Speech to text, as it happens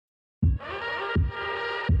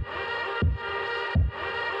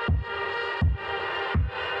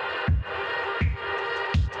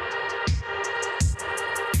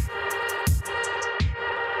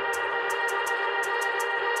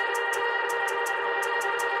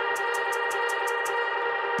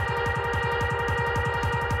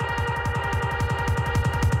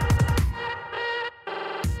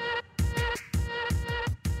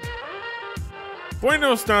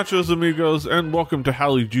Buenos nachos, amigos, and welcome to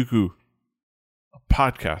Halijuku, a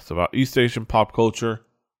podcast about East Asian pop culture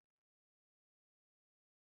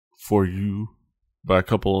for you by a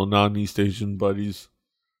couple of non-East Asian buddies.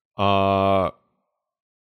 Talk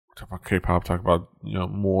about K-pop, talk about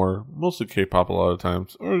mostly K-pop a lot of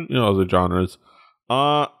times, or other genres.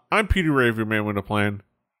 I'm Peter Rave, your man with a plan.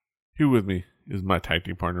 Here with me is my tag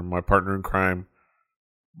team partner, my partner in crime,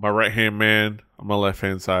 my right hand man on my left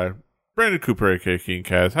hand side, Brandon Cooper, aka King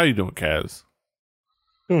Kaz. How you doing, Kaz?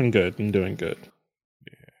 Doing good. I'm doing good.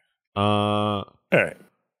 Yeah. All right.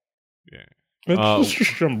 Yeah. Let's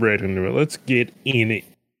just jump right into it. Let's get in it.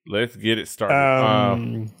 Let's get it started. All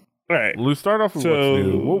right. We'll start off with what's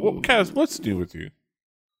new. Kaz, what's new with you?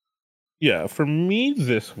 Yeah, for me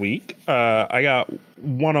this week, I got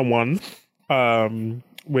 101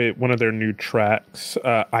 with one of their new tracks,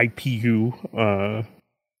 IPU.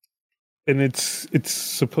 And it's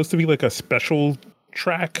supposed to be like a special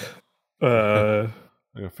track. Like a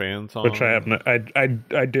fan song? Which I haven't. I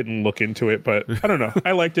didn't look into it, but I don't know.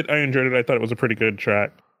 I liked it. I enjoyed it. I thought it was a pretty good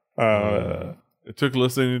track. It took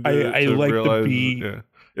listening to I like realize, the beat. Yeah.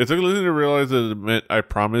 It took listening to realize that it meant I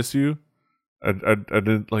promise you. I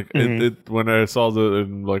didn't like it when I saw the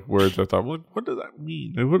in like words. I thought, what does that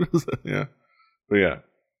mean? What is that? Yeah, but yeah.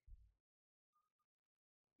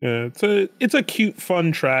 Yeah, it's a cute,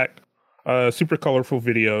 fun track. Super colorful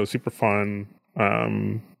video, super fun.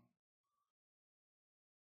 I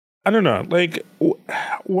don't know, like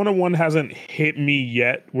 101 hasn't hit me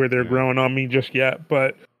yet where they're growing on me just yet,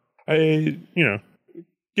 but I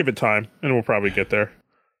give it time and we'll probably get there.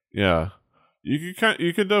 Yeah, you can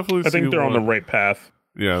definitely. I think they're on the right path.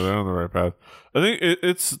 Yeah, they're on the right path. I think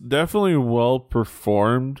it's definitely well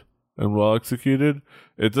performed and well executed.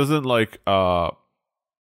 It doesn't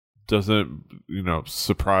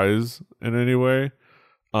surprise in any way.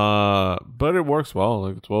 But it works well.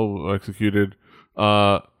 Like it's well executed.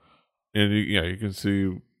 And you can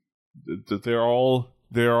see that they're all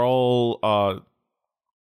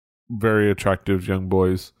very attractive young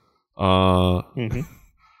boys. And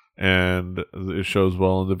it shows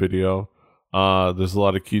well in the video. There's a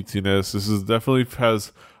lot of cutesiness. This is definitely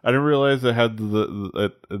has. I didn't realize it had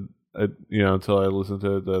until I listened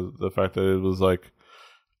to it, the fact that it was like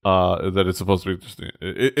that it's supposed to be interesting.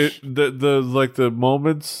 The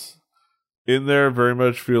moments in there very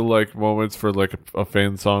much feel like moments for like a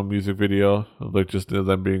fan song music video, like just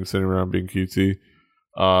them being sitting around being cutesy.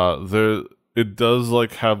 It does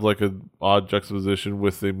like have like an odd juxtaposition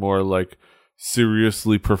with a more like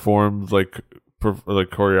seriously performed like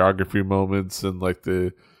choreography moments and like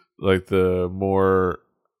the more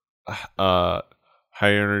high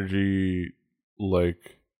energy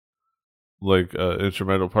like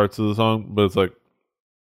instrumental parts of the song, but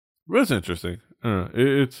it's interesting. I don't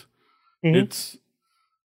know. It's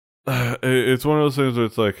one of those things where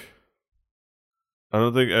it's like I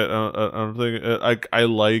don't think I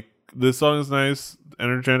like this song is nice.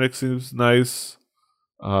 Energetic seems nice.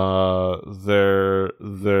 Their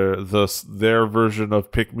version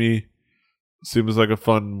of Pick Me seems like a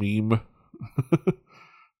fun meme.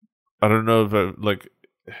 I don't know if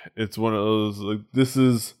it's one of those like this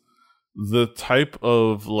is the type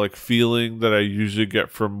of like feeling that I usually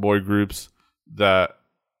get from boy groups that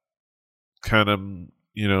kind of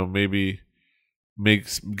maybe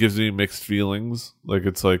gives me mixed feelings. Like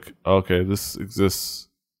it's like, okay, this exists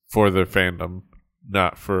for their fandom,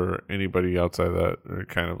 not for anybody outside that. Or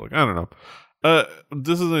kind of like, I don't know.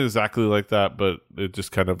 This isn't exactly like that, but it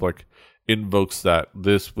just kind of like invokes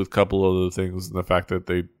this with a couple other things, and the fact that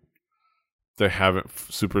they haven't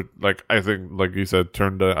super, like, I think, like you said,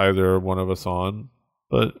 turned either one of us on,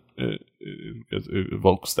 but it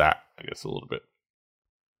evokes that, I guess, a little bit.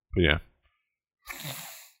 But yeah.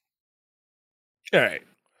 All right.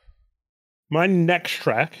 My next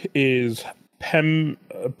track is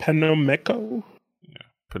Penomeko. Yeah,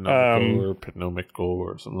 Penomeko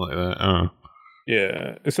or something like that. I don't know.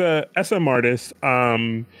 Yeah, it's a SM artist.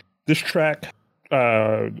 This track,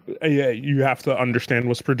 you have to understand,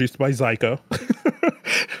 was produced by Zyko.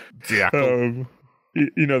 Yeah.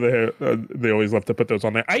 They always love to put those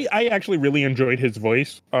on there. I actually really enjoyed his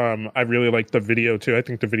voice. I really liked the video too. I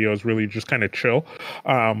think the video is really just kind of chill.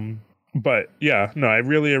 But yeah, no, I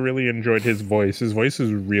really enjoyed his voice. His voice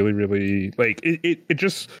is really, really like it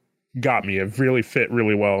just got me. It really fit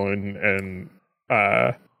really well and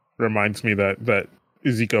reminds me that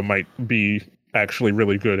Ezekiel might be actually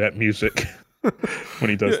really good at music when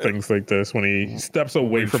he does things like this, when he steps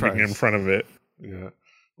away from being in front of it. Yeah.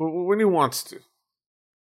 Well, when he wants to.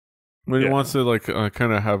 When he wants to, like,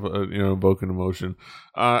 kind of have, evoke an emotion.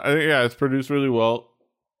 It's produced really well.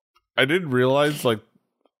 I didn't realize like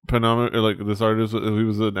Panama, like this artist, he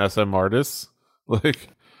was an SM artist. Like,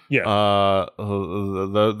 Yeah.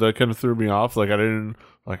 that kind of threw me off. Like, I didn't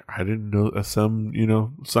know SM,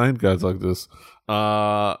 signed guys like this.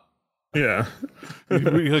 Yeah.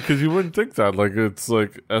 Because you wouldn't think that. Like, it's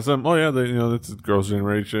like SM. Oh yeah, it's Girls'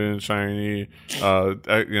 Generation, Shiny,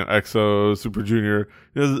 EXO, Super Junior.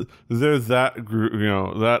 There's that group.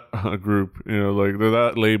 That group. Like they're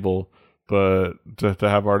that label. But to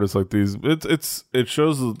have artists like these, it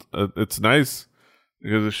shows. It's nice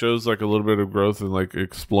because it shows like a little bit of growth and like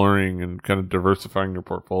exploring and kind of diversifying your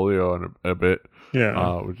portfolio in a bit.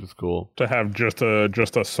 Yeah. Which is cool to have just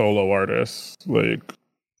a solo artist like.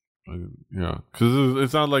 Yeah, because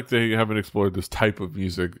it's not like they haven't explored this type of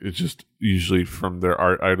music. It's just usually from their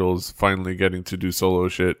art idols finally getting to do solo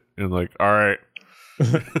shit and like, all right.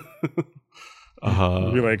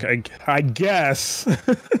 You're like, I guess.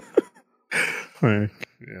 Yeah,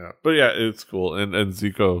 but yeah, it's cool. And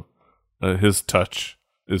Zico, his touch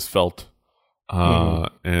is felt,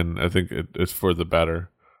 and I think it's for the better.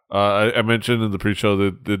 I mentioned in the pre-show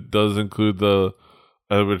that it does include the.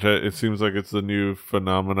 Which it seems like it's the new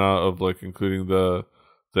phenomena of like including the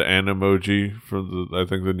Animoji from I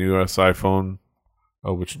think the new iPhone,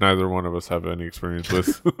 which neither one of us have any experience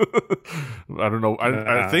with. I don't know.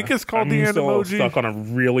 I think it's called the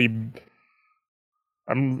Animoji.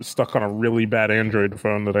 I'm stuck on a really bad Android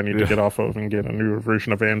phone that I need to get off of and get a newer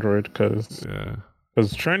version of Android because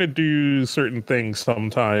trying to do certain things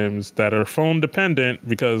sometimes that are phone dependent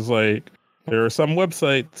because like. There are some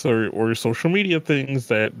websites or social media things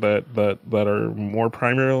that are more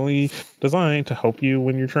primarily designed to help you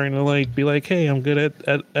when you're trying to like be like, hey, I'm good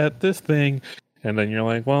at this thing, and then you're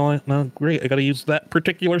like, well, no, great, I got to use that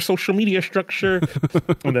particular social media structure,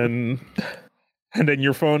 and then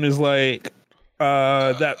your phone is like,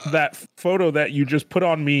 that photo that you just put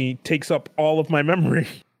on me takes up all of my memory.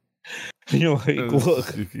 And you're like,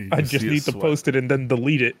 look, I just need to post it and then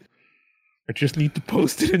delete it. I just need to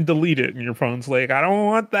post it and delete it. And your phone's like, I don't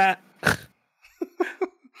want that.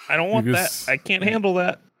 I don't want that. I can't handle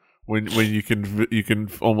that. When you can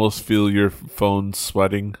almost feel your phone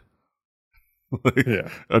sweating, like,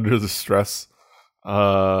 under the stress.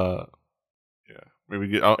 Maybe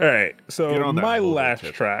get all right. So my last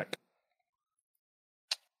track.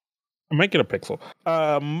 I might get a Pixel.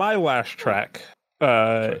 My last track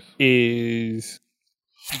is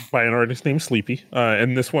by an artist named Sleepy,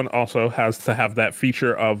 and this one also has to have that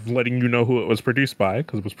feature of letting you know who it was produced by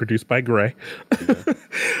because it was produced by Gray.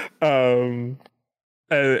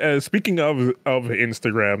 Speaking of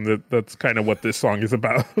Instagram, that's kind of what this song is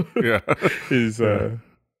about. is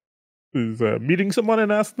meeting someone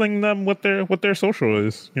and asking them what their social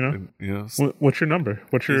is. What's your number?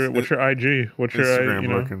 What's your IG? What's your Instagram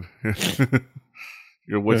working?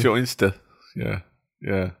 What's your Insta? Yeah.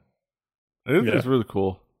 It's really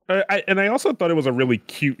cool. I also thought it was a really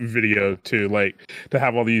cute video too, like to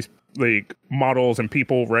have all these like models and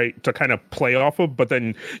people right to kind of play off of, but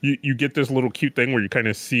then you get this little cute thing where you kind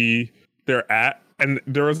of see their at, and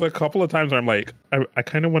there was a couple of times where I'm like, I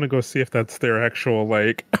kind of want to go see if that's their actual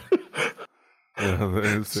like,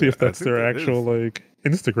 see if that's their actual like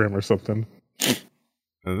Instagram or something.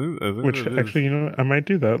 I think which actually, I might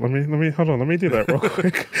do that. Let me hold on. Let me do that real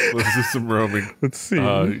quick. Let's do some roaming. Let's see.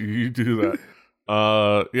 You do that.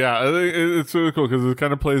 I think it's really cool because it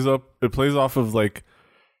kind of plays off of like,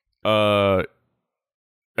 I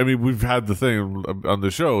mean, we've had the thing on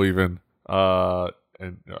the show even,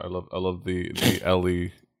 and I love the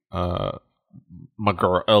Ellie, my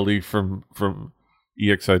girl Ellie from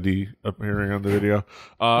EXID appearing on the video.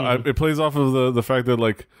 It plays off of the fact that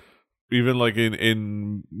like. Even like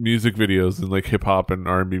in music videos and like hip hop and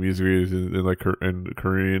R&B music videos and like in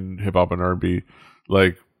Korean hip hop and R&B,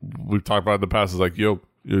 like we've talked about in the past, is like, yo,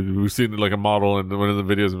 we've seen like a model in one of the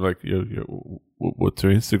videos and like, yo, what's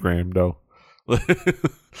your Instagram though?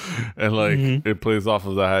 And like it plays off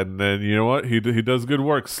of that, and then you know what, he does good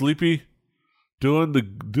work. Sleepy doing the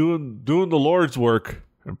Lord's work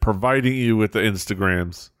and providing you with the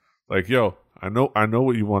Instagrams. Like, yo, I know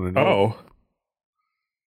what you want to know. Oh.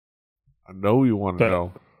 I know you want to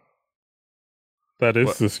know. That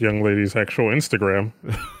is this young lady's actual Instagram.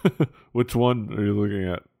 Which one are you looking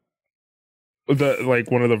at? Like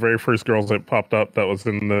one of the very first girls that popped up that was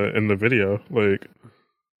in the video. Like,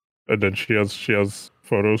 and then she has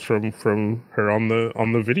photos from her on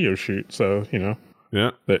the video shoot. So yeah.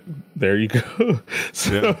 There you go.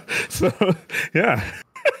 So yeah.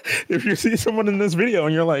 If you see someone in this video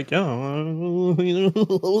and you're like, I want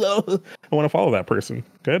to follow that person,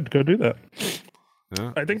 go do that.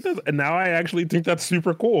 Yeah. I think that, and now I actually think that's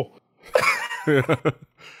super cool.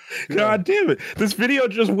 God damn it! This video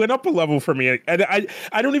just went up a level for me, and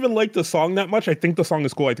I don't even like the song that much. I think the song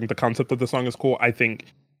is cool. I think the concept of the song is cool. I think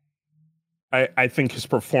his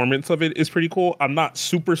performance of it is pretty cool. I'm not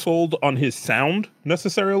super sold on his sound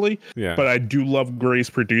necessarily, Yeah. but I do love Gray's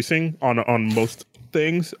producing on most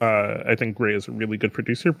things. I think Gray is a really good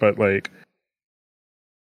producer, but like,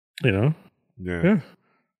 you know, Yeah.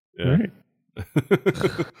 Right.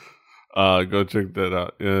 Go check that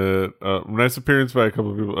out. Nice appearance by a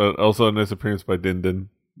couple of people. Also a nice appearance by Din Din.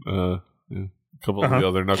 A couple of the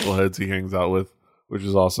other knuckleheads he hangs out with, which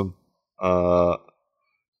is awesome.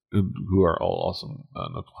 Who are all awesome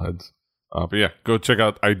knuckleheads. But yeah, go check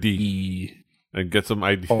out ID and get some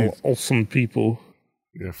IDs. All awesome people.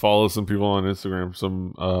 Yeah, follow some people on Instagram.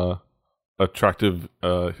 Some attractive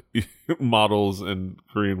models and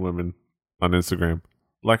Korean women on Instagram,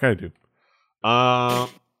 like I do.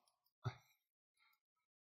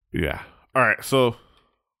 Yeah. All right. So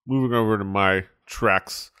moving over to my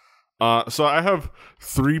tracks. So I have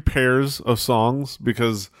 3 pairs of songs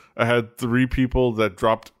because I had 3 people that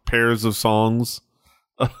dropped pairs of songs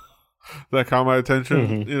that caught my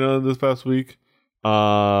attention, this past week.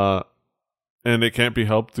 And it can't be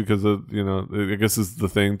helped because of, I guess it's the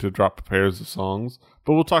thing to drop pairs of songs.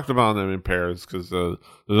 But we'll talk about them in pairs because there's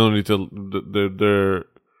no need to.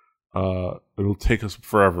 It'll take us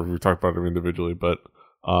forever if we talk about them individually. But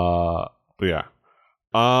yeah.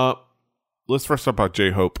 Let's first talk about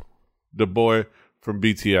J-Hope, the boy from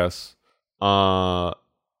BTS.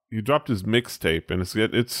 He dropped his mixtape, and it's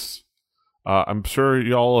I'm sure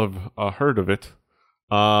y'all have heard of it,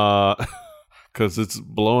 because it's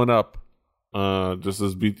blowing up. Just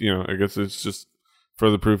as I guess it's just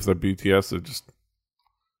further proof that BTS are just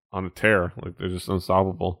on a tear, like they're just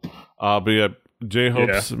unstoppable. But yeah,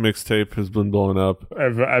 J-Hope's mixtape has been blowing up.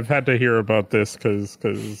 I've had to hear about this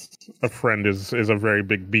because a friend is a very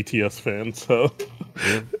big BTS fan, so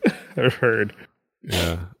I've heard.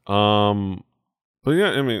 Yeah. But yeah,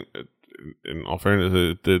 I mean, in all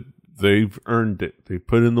fairness, they've earned it. They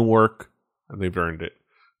put in the work, and they've earned it.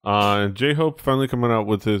 J-Hope finally coming out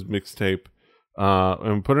with his mixtape,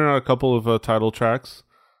 and putting out a couple of title tracks.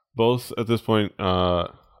 Both at this point, I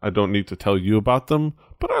don't need to tell you about them,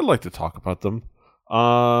 but I'd like to talk about them.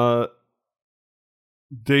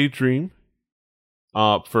 Daydream,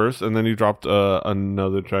 first, and then he dropped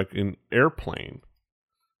another track in Airplane.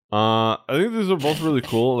 I think these are both really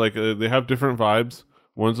cool. Like they have different vibes.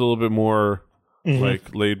 One's a little bit more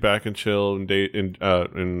like laid back and chill, and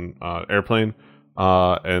Airplane.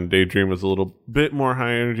 And Daydream is a little bit more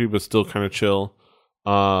high energy, but still kind of chill.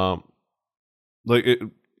 Like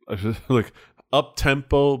up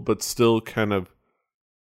tempo, but still kind of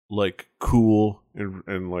like cool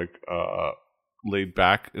and like laid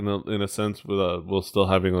back in a sense, with while still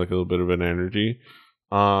having like a little bit of an energy.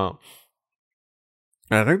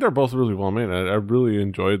 I think they're both really well made. I really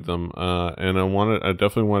enjoyed them, and I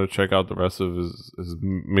definitely want to check out the rest of his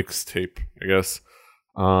mixtape, I guess,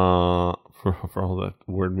 for all that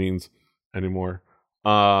word means anymore.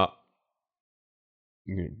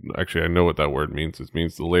 Actually, I know what that word means. It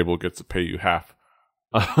means the label gets to pay you half.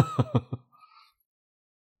 That's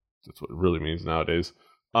what it really means nowadays.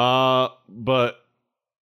 But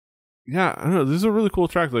yeah, I don't know. These are really cool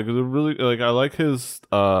tracks. Like, they're really like, I like his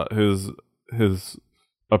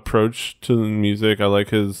approach to the music. I like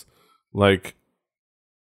his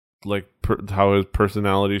how his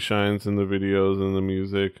personality shines in the videos and the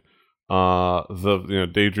music.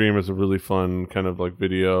 Daydream is a really fun kind of like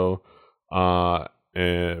video.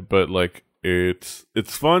 But like it's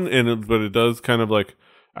fun, but it does kind of like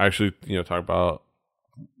actually talk about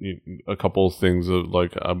a couple of things of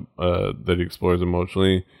like that he explores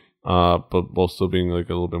emotionally, but while still being like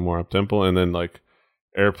a little bit more up tempo. And then like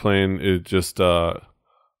Airplane, it just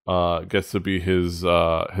gets to be his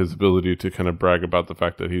ability to kind of brag about the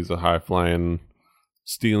fact that he's a high flying,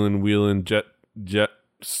 stealing, wheeling, jet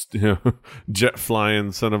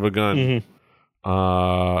flying son of a gun.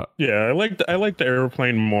 I like the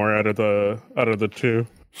Airplane more out of the two,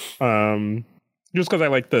 just because I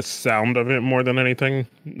like the sound of it more than anything.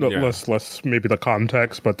 Less maybe the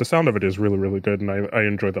context, but the sound of it is really, really good, and I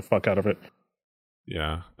enjoy the fuck out of it.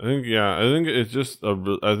 I think it's just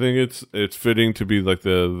I think it's fitting to be like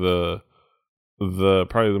the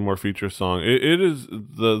probably the more feature song. It is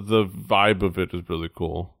the vibe of it is really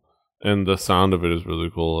cool, and the sound of it is really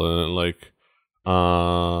cool,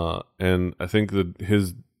 and I think that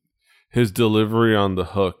his delivery on the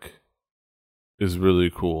hook is really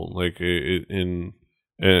cool. Like and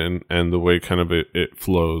the way kind of it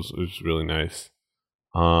flows is really nice.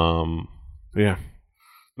 Yeah.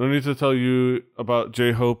 No need to tell you about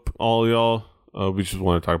J-Hope, all y'all. We just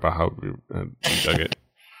want to talk about how we dug it.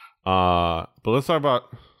 But let's talk about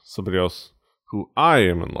somebody else who I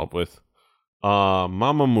am in love with.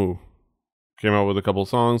 Mamamoo came out with a couple of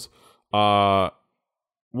songs.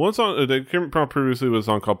 One song they came out previously was a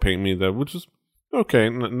song called "Paint Me," which is okay,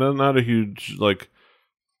 not a huge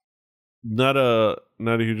not a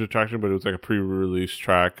huge attraction, but it was like a pre-release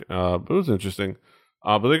track. But it was interesting.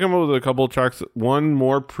 But they come up with a couple of tracks, one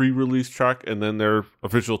more pre-release track, and then their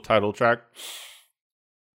official title track.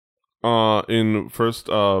 In first,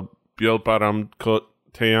 Biel Param Kot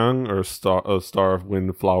Taeyang, or Star of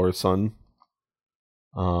Wind, Flower, Sun.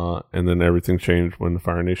 And then everything changed when the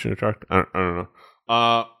Fire Nation attacked. I don't know.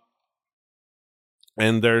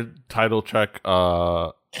 And their title track,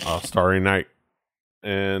 Starry Night.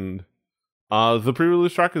 And the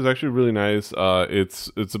pre-release track is actually really nice. It's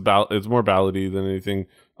more ballady than anything.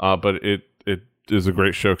 But it is a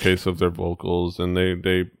great showcase of their vocals, and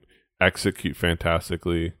they execute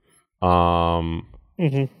fantastically.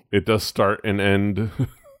 It does start and end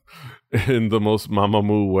in the most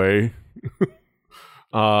Mamamoo way.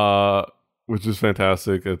 Which is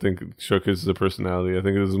fantastic. I think it showcases the personality. I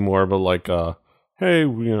think this is more of a hey,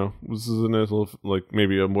 this is a nice little,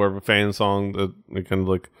 maybe more of a fan song that they kind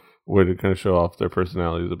of way to kind of show off their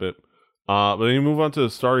personalities a bit. But then you move on to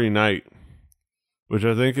Starry Night, which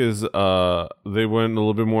I think is they went a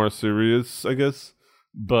little bit more serious, I guess,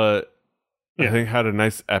 but I think had a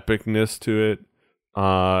nice epicness to it.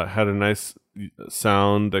 Had a nice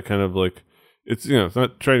sound that kind of it's it's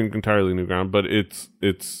not treading entirely new ground, but it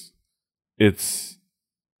is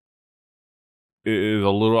a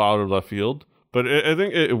little out of left field. But I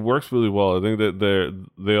think it works really well. I think that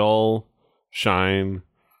they all shine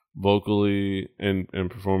vocally and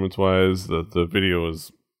performance wise. The video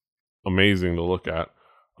is amazing to look at.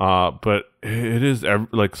 But it is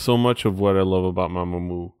so much of what I love about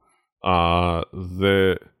Mamamoo.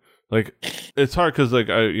 It's hard because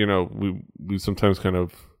we sometimes kind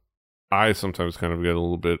of. I sometimes kind of get a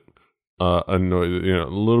little bit annoyed, a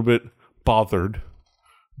little bit bothered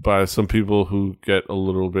by some people who get a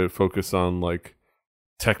little bit focused on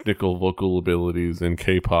technical vocal abilities in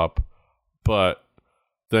K-pop. But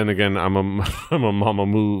then again, I'm a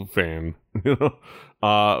Mamamoo fan,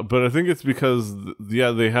 But I think it's because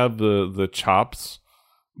they have the chops,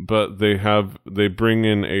 but they bring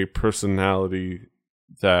in a personality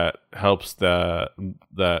that helps that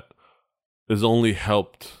is only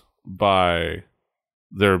helped by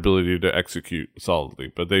their ability to execute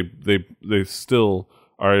solidly, but they still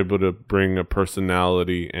are able to bring a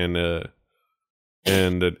personality and an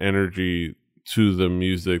energy to the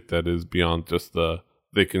music that is beyond just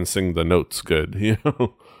they can sing the notes good, I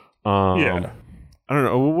don't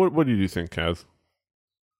know. What do you think, Kaz?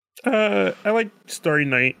 I like Starry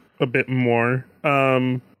Night a bit more.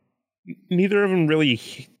 Neither of them really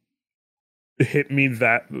hit me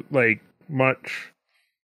that much.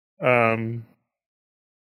 I'm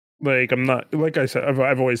not, like I said,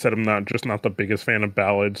 I've always said I'm not the biggest fan of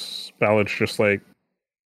ballads. Ballads just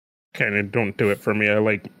kind of don't do it for me. I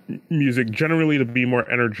like music generally to be more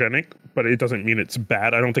energetic, but it doesn't mean it's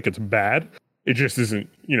bad. I don't think it's bad. It just isn't,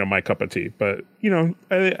 my cup of tea. But,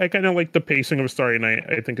 I kind of like the pacing of Starry Night.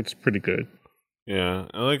 I think it's pretty good. Yeah,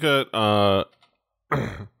 I like that.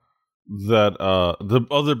 The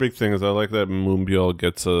other big thing is I like that Moonbyul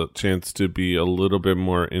gets a chance to be a little bit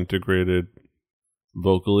more integrated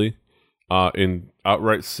vocally in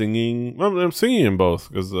outright singing. Well, I'm singing in both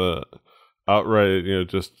because outright,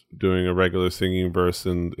 just doing a regular singing verse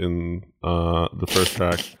in the first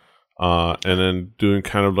track, and then doing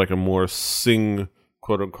kind of a more sing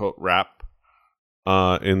quote unquote rap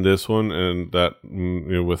in this one, and that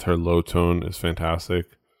with her low tone is fantastic.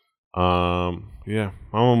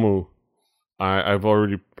 Mamamoo. I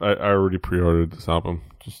already pre-ordered this album.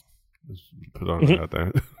 Just put on out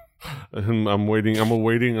there. And I'm waiting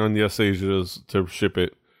on Yes Asia's to ship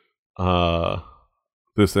it.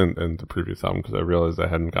 This and the previous album because I realized I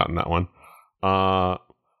hadn't gotten that one.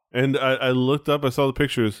 And I looked up, I saw the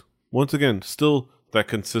pictures. Once again, still that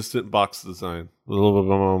consistent box design. A little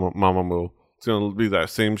bit of Mamamoo. It's gonna be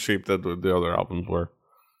that same shape that the other albums were.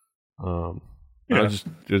 I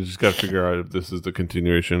just got to figure out if this is the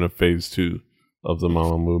continuation of Phase 2 of the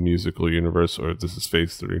Mamamoo musical universe, or if this is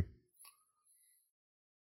Phase 3.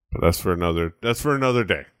 But that's for another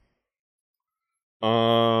day.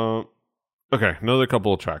 Okay, another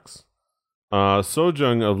couple of tracks.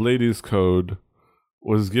 Sojung of Ladies Code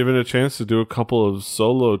was given a chance to do a couple of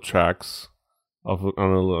solo tracks on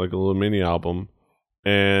a little mini album,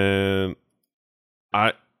 and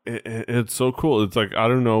it's so cool. It's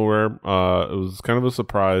out of nowhere. It was kind of a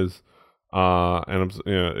surprise, and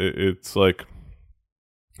it's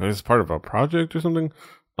as part of a project or something,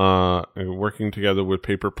 and working together with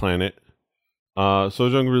Paper Planet.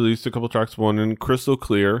 Sojung released a couple tracks, one in Crystal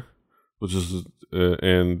Clear, which is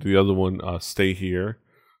and the other one, Stay Here.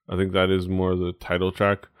 I think that is more the title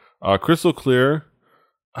track. Crystal Clear,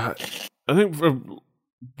 I think for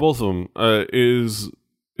both of them,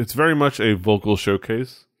 it's very much a vocal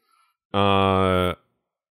showcase. I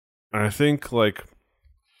think like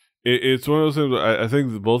it's one of those things. I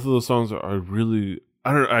think that both of those songs are really.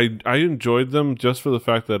 I enjoyed them just for the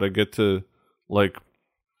fact that I get to like.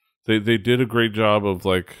 They did a great job of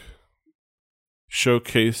like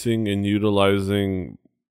showcasing and utilizing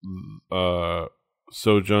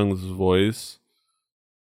Sojung's voice,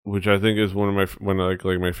 which I think is one of my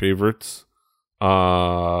favorites.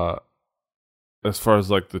 As far as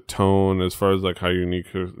like the tone, as far as like how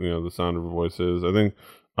unique the sound of her voice is, I think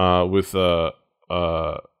with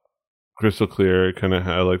Crystal Clear, kind of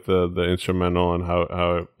I like the instrumental and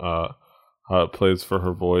how it plays for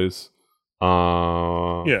her voice.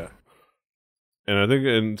 Yeah. And I think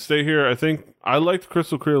in Stay Here, I think I liked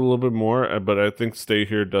Crystal Clear a little bit more, but I think Stay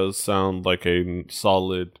Here does sound like a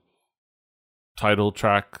solid title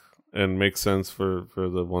track and makes sense for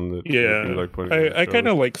the one that you like putting. I kind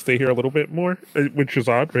of like Stay Here a little bit more, which is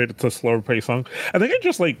odd, right? It's a slower pace song. I think I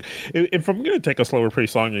just like, if I'm going to take a slower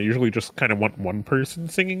pace song, I usually just kind of want one person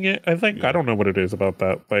singing it. I think I don't know what it is about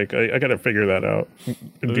that. Like I got to figure that out.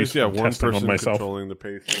 And do some one person on myself. Controlling the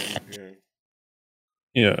pace.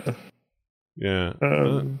 Yeah.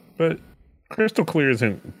 But Crystal Clear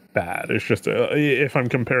isn't bad. It's just if I'm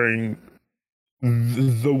comparing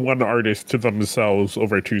the one artist to themselves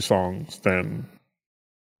over two songs, then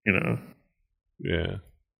Yeah.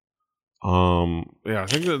 I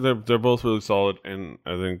think that they're both really solid, and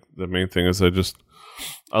I think the main thing is I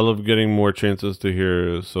love getting more chances to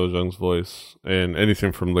hear Sojung's voice and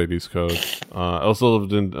anything from Ladies Code. I also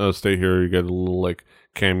loved in Stay Here. You get a little like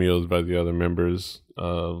cameos by the other members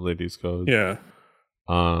of Ladies Code. Yeah.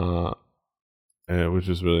 Which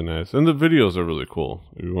is really nice, and the videos are really cool.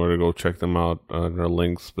 If you want to go check them out on our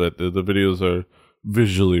links, but the videos are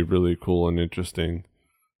visually really cool and interesting,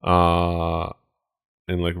 and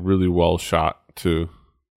like really well shot too.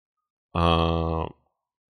 Yeah,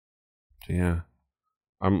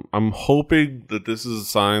 I'm hoping that this is a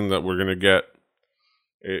sign that we're gonna get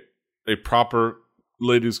a proper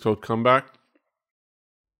Ladies Code comeback.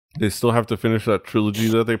 They still have to finish that trilogy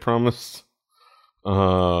that they promised.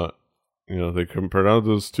 They couldn't put out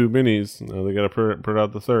those two minis. Now they got to put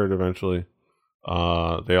out the third eventually.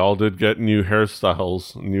 They all did get new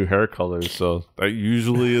hairstyles, new hair colors, so that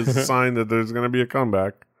usually is a sign that there's going to be a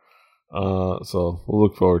comeback. So we'll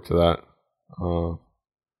look forward to that.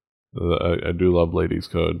 I do love Ladies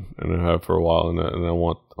Code, and I have for a while, and I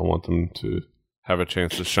want them to have a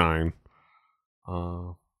chance to shine.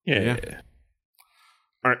 Yeah.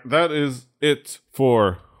 All right, that is it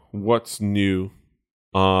for what's new.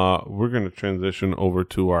 We're going to transition over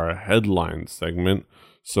to our headline segment.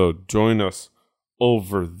 So join us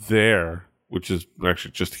over there, which is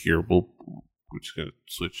actually just here. We're just going to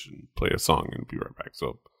switch and play a song and be right back.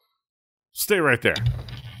 So stay right there.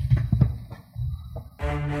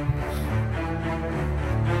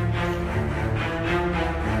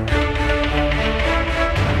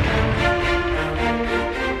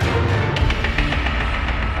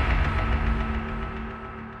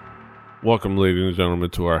 Welcome, ladies and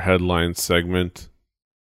gentlemen, to our headline segment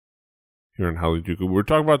here in Halijuku. We're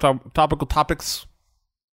talking about topical topics,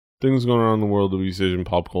 things going on in the world of East Asian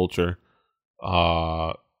pop culture,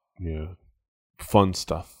 fun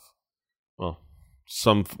stuff. Well,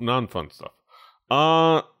 some non-fun stuff.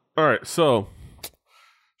 All right, so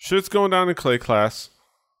shit's going down in Clay Class.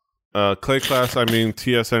 Clay Class, I mean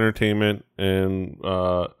TS Entertainment and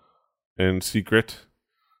Secret.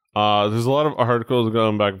 There's a lot of articles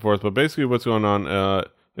going back and forth, but basically what's going on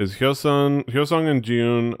is Hyosung and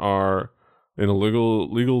Jiun are in a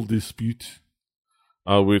legal dispute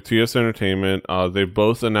with TS Entertainment. They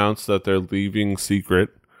both announced that they're leaving Secret.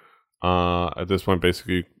 At this point,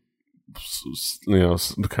 basically,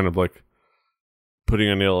 kind of like putting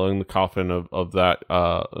a nail in the coffin of that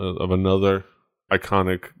of another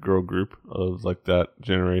iconic girl group of like that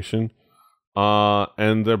generation.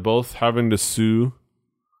 And they're both having to sue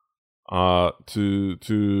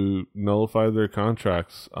to nullify their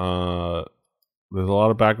contracts. There's a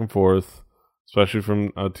lot of back and forth, especially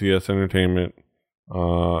from TS Entertainment.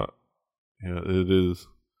 It is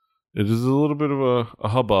a little bit of a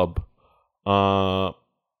hubbub. Like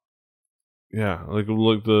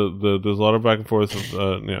there's a lot of back and forth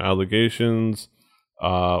of allegations.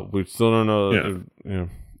 We still don't know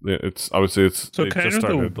yeah, it's obviously So it kind just of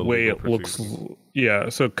started the the way legal it looks, proceedings. yeah.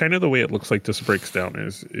 So kind of the way it looks like this breaks down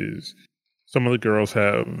is some of the girls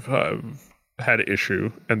have had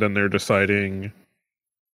issue, and then they're deciding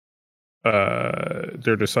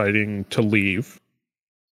to leave.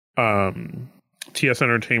 TS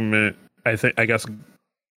Entertainment, I guess,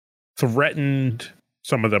 threatened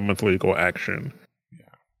some of them with legal action. Yeah.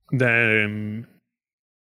 Then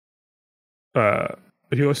uh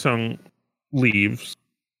Hyo-sung leaves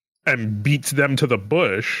and beats them to the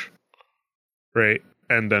bush, right?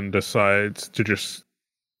 And then decides to just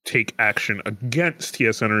take action against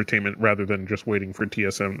TS Entertainment rather than just waiting for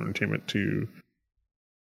TS Entertainment to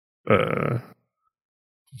uh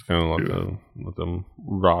Just kind of let them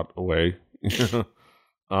rot away.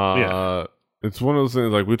 yeah. It's one of those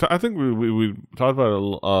things like I think we talked about it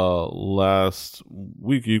last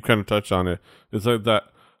week. You kind of touched on it. It's like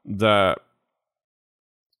that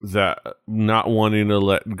not wanting to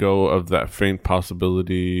let go of that faint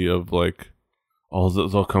possibility of like, oh,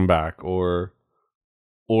 they'll come back, or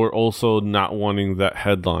also not wanting that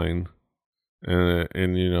headline,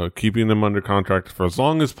 and you know, keeping them under contract for as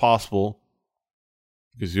long as possible,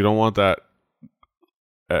 because you don't want that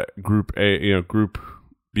group A, you know, group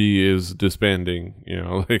B is disbanding, you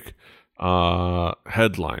know, like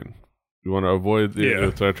headline. You want to avoid Yeah.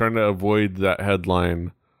 so I'm trying to avoid that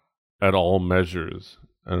headline at all measures.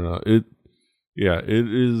 I don't know. It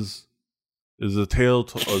is a tale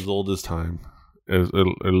as old as time, at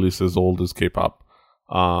least as old as K-pop.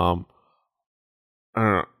 I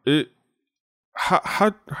don't know.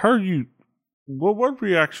 How are you? What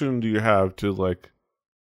reaction do you have to like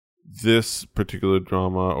this particular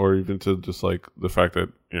drama, or even to just like the fact that,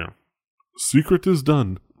 you know, Secret is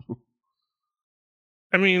done?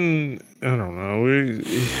 I mean, I don't know.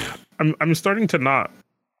 I'm starting to not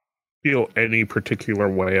feel any particular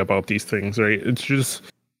way about these things, right? It's just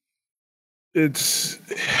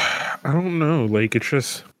I don't know, like it's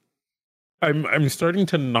just I'm starting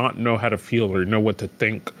to not know how to feel or know what to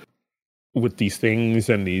think with these things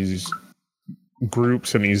and these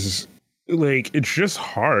groups and these, like, it's just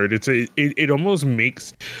hard. It almost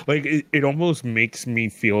makes like it almost makes me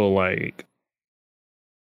feel like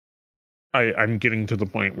I'm getting to the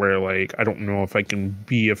point where like I don't know if I can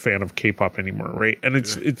be a fan of K-pop anymore, right? And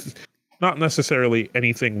it's not necessarily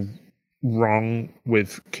anything wrong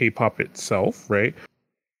with K-pop itself, right?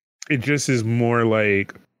 It just is more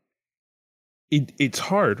like it's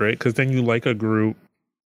hard, right? Because then you like a group,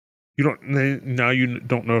 you don't now you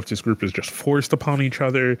don't know if this group is just forced upon each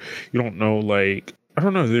other. You don't know, like, I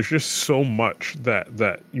don't know. There's just so much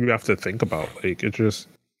that you have to think about. Like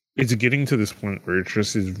it's getting to this point where it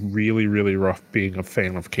just is really really rough being a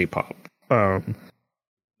fan of K-pop.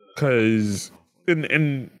 Because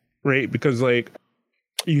and right, because like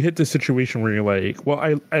you hit the situation where you're like, well,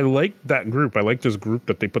 I like that group. I like this group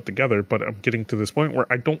that they put together, but I'm getting to this point where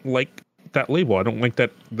I don't like that label. I don't like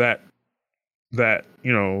that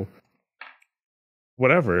you know,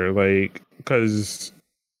 whatever, like, because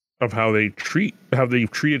of how they've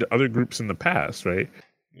treated other groups in the past, right?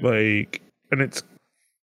 Yeah. Like, and it's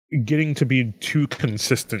getting to be too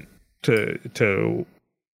consistent to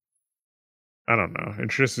I don't know.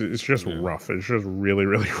 It's just rough. It's just really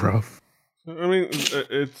really rough. I mean,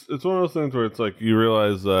 it's one of those things where it's like you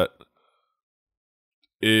realize that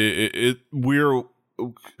we're,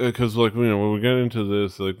 because like, you know, when we get into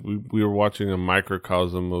this, like we were watching a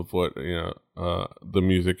microcosm of what, you know, the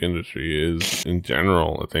music industry is in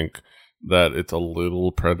general. I think that it's a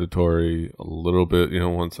little predatory, a little bit, you know,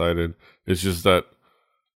 one-sided. It's just that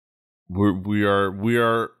we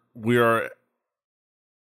are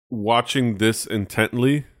watching this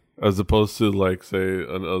intently, as opposed to like, say,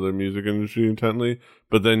 another music industry intently.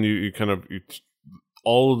 But then you kind of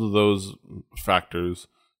all of those factors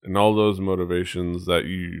and all those motivations that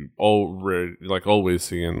you always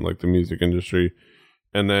see in like the music industry,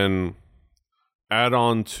 and then add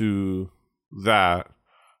on to that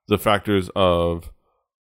the factors of,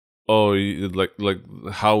 oh, like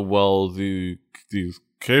how well these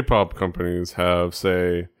K-pop companies have,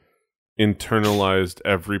 say, internalized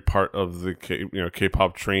every part of the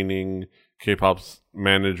K-pop training, K-pop's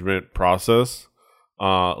management process.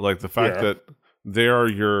 Like the fact that they are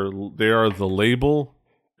the label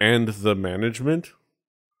and the management.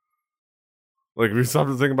 Like, if you stop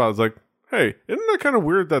to think about it, it's like, hey, isn't that kind of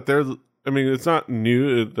weird that I mean, it's not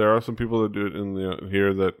new. There are some people that do it in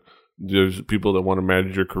here, that there's people that want to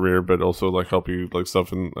manage your career, but also like help you like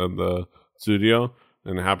stuff in the studio,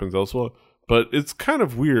 and it happens elsewhere. But it's kind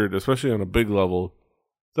of weird, especially on a big level,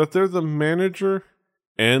 that they're the manager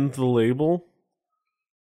and the label.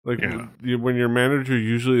 Like Yeah. when your manager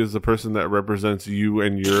usually is the person that represents you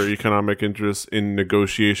and your economic interests in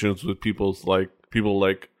negotiations with people like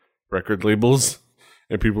record labels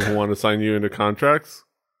and people who want to sign you into contracts.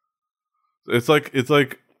 It's like if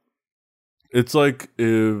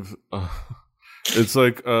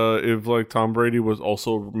if like Tom Brady was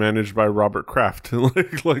also managed by Robert Kraft.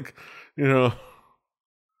 like you know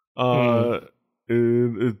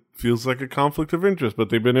it feels like a conflict of interest, but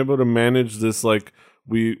they've been able to manage this. Like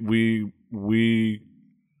we we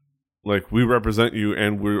represent you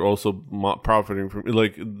and we're also profiting from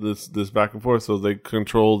like this back and forth, so they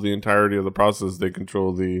control the entirety of the process. They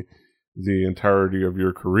control the entirety of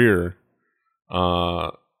your career,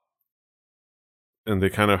 and they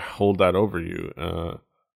kind of hold that over you,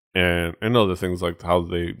 and other things like how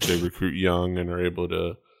they recruit young and are able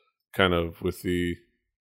to kind of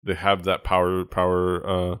they have that power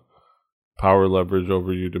leverage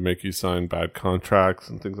over you to make you sign bad contracts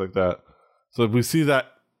and things like that. So we see that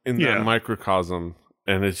in that microcosm,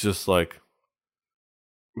 and it's just like,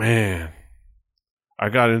 man, I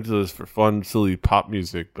got into this for fun, silly pop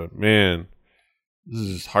music, but man, this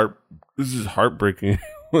is heartbreaking.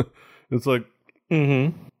 It's like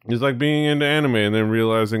it's like being into anime and then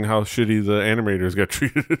realizing how shitty the animators get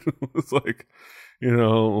treated. It's like,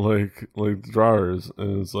 like the drawers,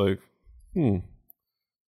 and it's like,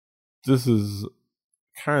 this is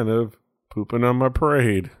kind of pooping on my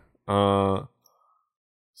parade. So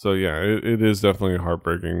yeah, it is definitely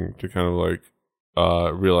heartbreaking to kind of like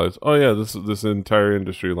realize, oh yeah, this entire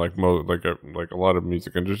industry, like a lot of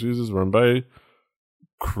music industries, is run by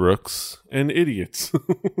crooks and idiots.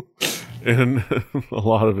 And a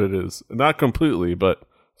lot of it is, not completely, but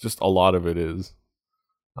just a lot of it is.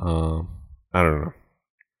 I don't know.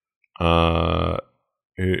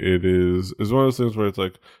 It's one of those things where it's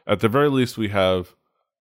like, at the very least, we have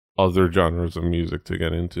other genres of music to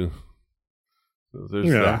get into. So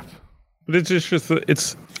there's that. But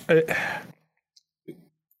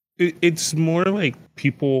it's more like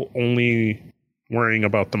people only worrying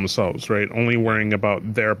about themselves, right? Only worrying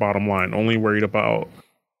about their bottom line, only worried about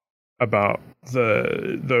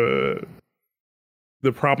the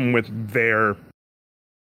problem with their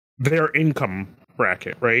income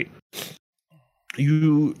bracket, right?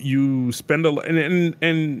 You spend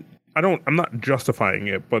and I'm not justifying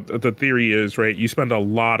it, but the theory is, right, you spend a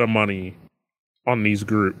lot of money on these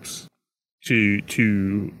groups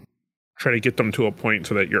to try to get them to a point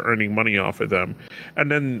so that you're earning money off of them. And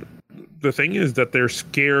then the thing is that they're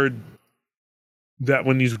scared that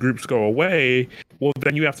when these groups go away, well,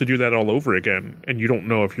 then you have to do that all over again. And you don't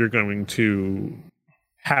know if you're going to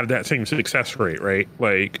have that same success rate, right?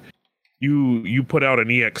 Like you put out an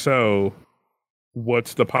EXO,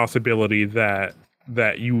 what's the possibility that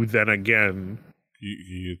you then again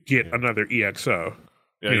you get another EXO?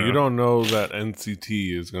 Yeah, you don't know that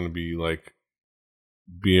NCT is going to be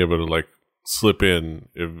able to like slip in,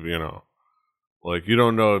 if like you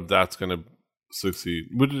don't know if that's going to succeed,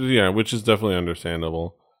 which is definitely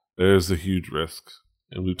understandable. There's a huge risk,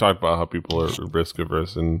 and we've talked about how people are risk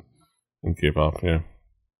averse in K-pop. Yeah.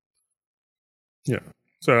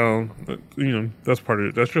 So that's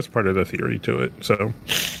just part of the theory to it. So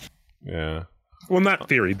yeah. Well, not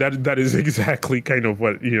theory. That is exactly kind of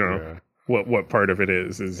what what part of it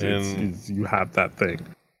is you have that thing.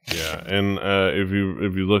 Yeah, and if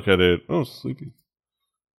you look at it, Sleepy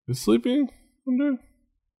is sleeping.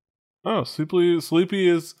 Sleepy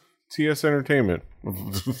is TS Entertainment.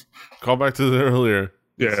 Call back to the earlier.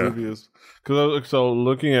 Yeah, Sleepy is so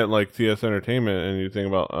looking at like TS Entertainment, and you think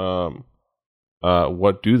about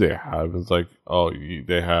what do they have? It's like,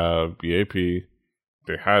 they have BAP.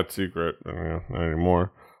 They had Secret, not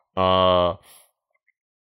anymore.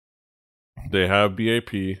 They have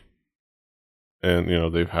BAP. And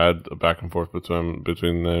they've had a back and forth between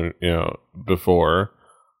them, before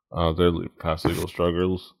their past legal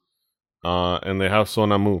struggles, and they have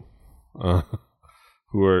Sonamu,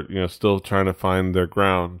 who are still trying to find their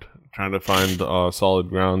ground, trying to find solid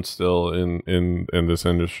ground still in this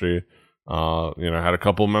industry. Had a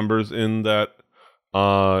couple members in the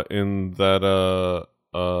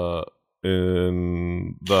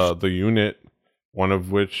unit, one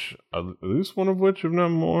of which, at least one of which, if not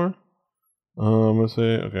more. Let's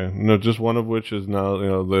say, okay, no, just one of which is now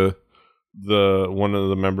the one of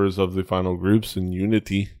the members of the final groups in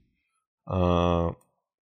Unity. But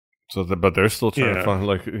they're still trying to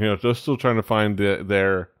find, they're still trying to find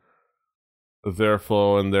their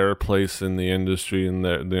flow and their place in the industry, and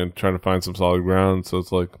they're trying to find some solid ground. So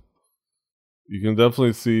it's like, you can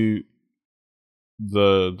definitely see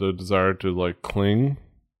the desire to like cling,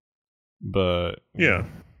 but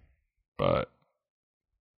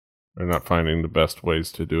They're not finding the best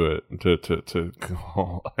ways to do it to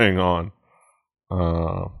hang on.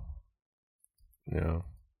 You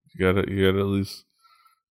gotta at least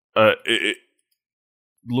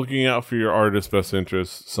looking out for your artist's best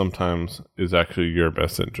interests sometimes is actually your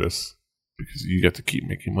best interest because you get to keep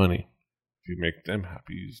making money. If you make them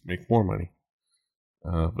happy, you just make more money.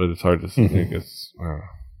 But it's hard to think. It's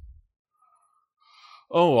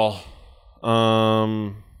oh well.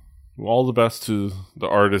 All the best to the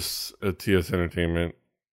artists at TS Entertainment.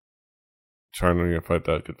 Trying to fight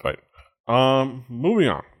that good fight. Moving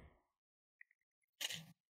on.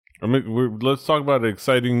 Let's talk about an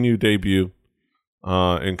exciting new debut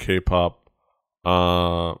in K-pop.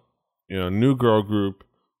 New girl group.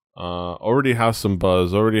 Already has some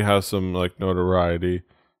buzz. Already has some like notoriety.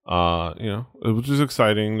 Which is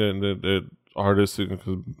exciting that artists have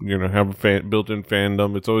a built-in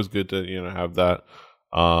fandom. It's always good to have that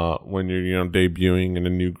when you're debuting in a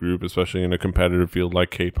new group, especially in a competitive field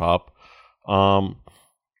like K-pop.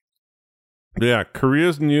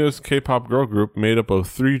 Korea's newest K-pop girl group, made up of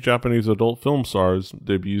 3 Japanese adult film stars,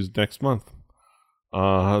 debuts next month.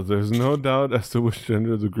 There's no doubt as to which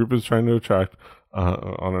gender the group is trying to attract. I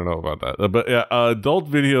don't know about that, but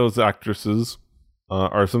adult videos actresses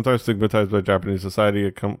are sometimes stigmatized by Japanese society,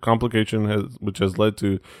 a complication which has led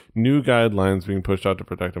to new guidelines being pushed out to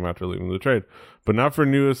protect them after leaving the trade. But not for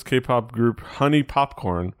newest K-pop group Honey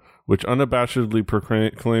Popcorn, which unabashedly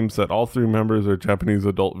proclaims that all 3 members are Japanese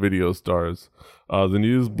adult video stars. The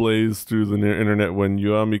news blazed through the internet when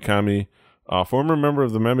Yua Mikami, a former member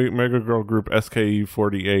of the mega girl group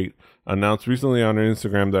SKE48, announced recently on her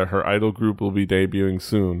Instagram that her idol group will be debuting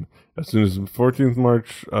soon as 14th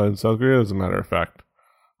March in South Korea, as a matter of fact.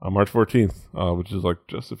 March 14th, which is like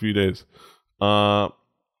just a few days. In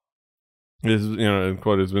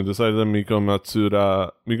quote, it's been decided that Miko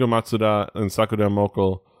Matsuda and Sakura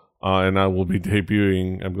Moko and I will be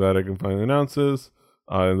debuting. I'm glad I can finally announce this.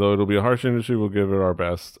 And though it'll be a harsh industry, we'll give it our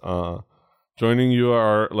best. Joining you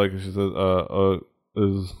are, like she said,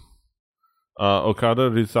 is Okada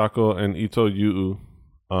Risako and Ito Yu,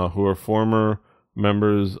 who are former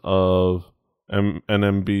members of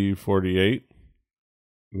NMB48.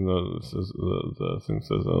 No, this is the thing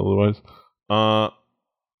says otherwise.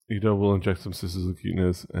 Ito will inject some sisters of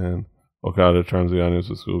cuteness, and Okada charms the audience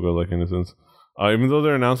with schoolgirl-like innocence. Even though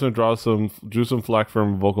their announcement drew some flack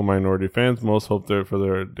from vocal minority fans, most hope for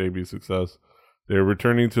their debut success. They're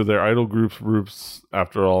returning to their idol groups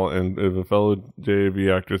after all, and if a fellow JAV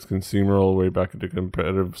actress can steamroll way back into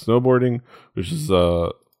competitive snowboarding, which is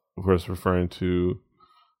of course referring to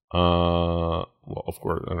of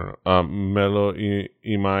course, I don't know, Melo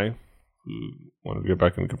Imai, who wanted to get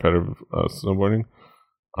back into competitive snowboarding.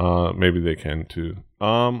 Maybe they can too.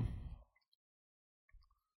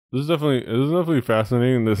 This is definitely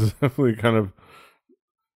fascinating. This is definitely kind of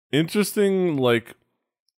interesting, like,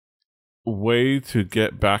 way to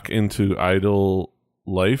get back into idol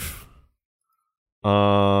life.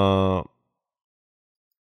 To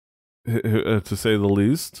say the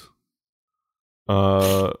least.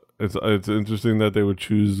 It's interesting that they would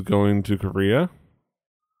choose going to Korea.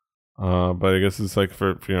 But I guess it's like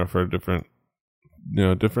for a different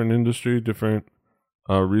industry, different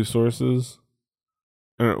resources.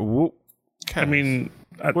 What do you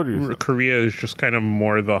think? Korea is just kind of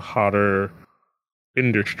more the hotter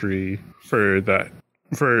industry for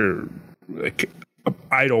like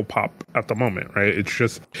idol pop at the moment, right?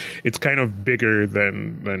 It's kind of bigger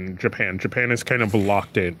than Japan. Japan is kind of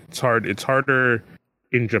locked in. It's harder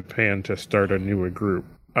in Japan to start a newer group.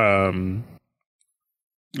 And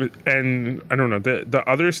I don't know, the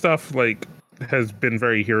other stuff like has been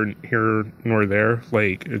very here nor there.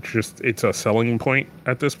 Like it's a selling point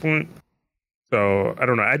at this point. So I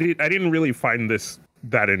don't know. I didn't really find this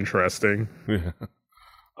that interesting. Yeah.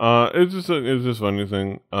 It's just a funny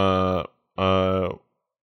thing.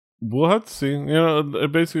 We'll have to see.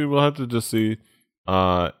 Basically we'll have to just see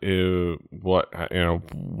what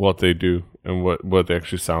they do and what they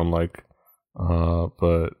actually sound like.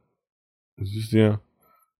 But it's just an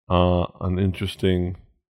interesting,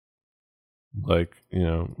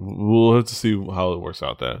 we'll have to see how it works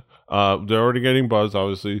out there. They're already getting buzz,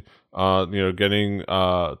 obviously. Getting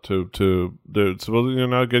they're supposedly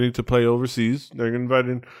now getting to play overseas. They're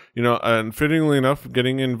invited, and fittingly enough,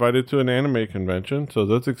 getting invited to an anime convention, so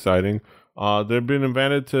that's exciting. They've been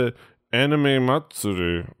invited to Anime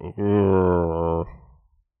Matsuri.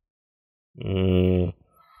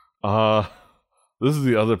 This is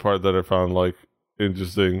the other part that I found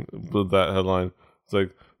interesting with that headline. It's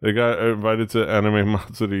like they got invited to Anime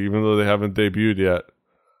Matsuri even though they haven't debuted yet,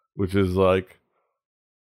 which is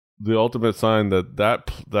the ultimate sign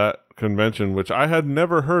that convention, which I had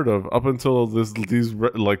never heard of up until up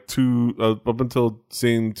until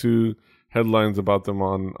seeing two headlines about them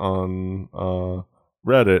on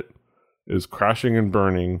Reddit, is crashing and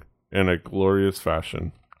burning in a glorious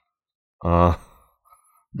fashion.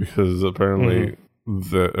 Because apparently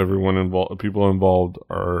people involved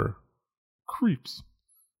are creeps.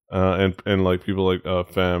 And like people like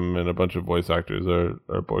Femme and a bunch of voice actors are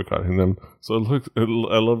boycotting them. So I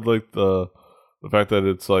love like the fact that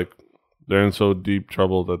it's like they're in so deep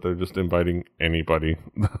trouble that they're just inviting anybody,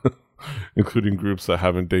 including groups that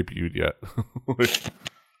haven't debuted yet.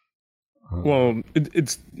 Well,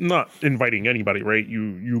 it's not inviting anybody, right?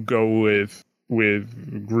 You go with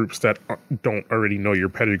groups that don't already know your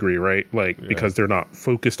pedigree, right? Like because they're not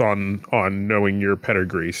focused on knowing your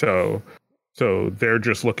pedigree, so they're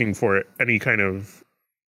just looking for any kind of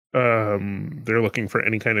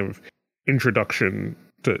introduction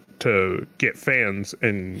to get fans,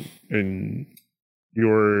 and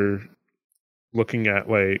you're looking at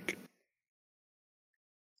like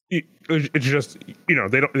it's just, you know,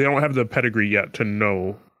 they don't have the pedigree yet to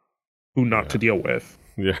know who not to deal with.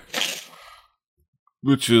 Yeah.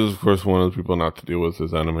 Which is, of course, one of the people not to deal with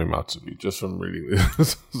is Anime Matsuri, just from reading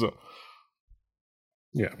this. So,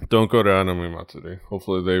 yeah, don't go to Anime Matsuri.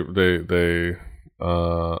 Hopefully, they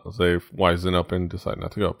wisen up and decide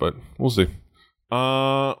not to go, but we'll see.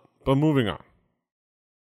 But moving on,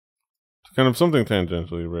 kind of something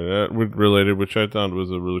tangentially related, which I thought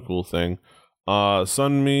was a really cool thing.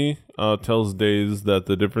 Sunmi tells Days that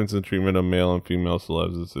the difference in treatment of male and female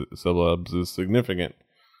celebs is significant.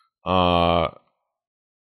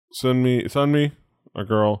 Sunmi, a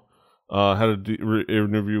girl, had an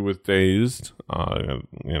interview with Dazed,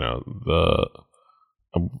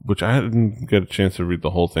 which I didn't get a chance to read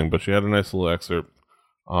the whole thing, but she had a nice little excerpt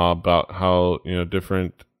about how, you know,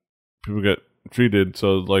 different people get treated.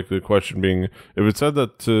 So, like, the question being, if it's said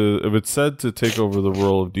to take over the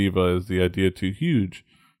role of diva is the idea too huge,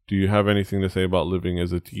 do you have anything to say about living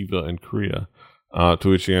as a diva in Korea? To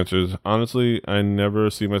which she answers, honestly, I never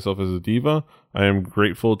see myself as a diva. I am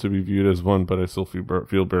grateful to be viewed as one, but I still feel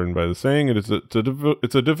burdened by the saying. It's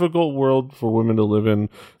a difficult world for women to live in.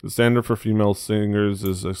 The standard for female singers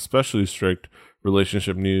is especially strict.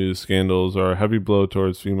 Relationship news, scandals are a heavy blow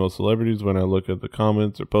towards female celebrities. When I look at the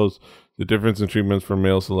comments or posts, the difference in treatments for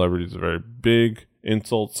male celebrities is very big.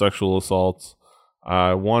 Insults, sexual assaults.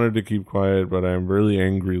 I wanted to keep quiet, but I'm really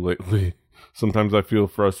angry lately. Sometimes I feel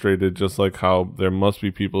frustrated, just like how there must be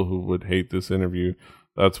people who would hate this interview.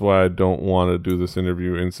 That's why I don't want to do this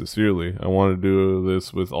interview insincerely. I want to do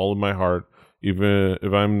this with all of my heart. Even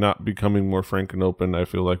if I'm not becoming more frank and open, I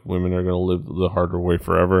feel like women are going to live the harder way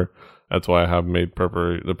forever. That's why I have made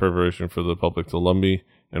the preparation for the public to love me,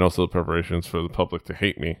 and also the preparations for the public to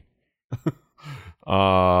hate me.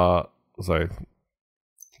 It's like,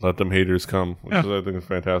 let them haters come, which I think is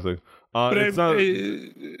fantastic. But yeah.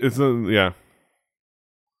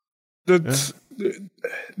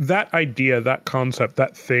 That idea, that concept,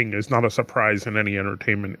 that thing is not a surprise in any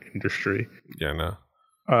entertainment industry. Yeah, no.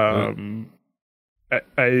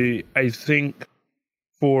 I think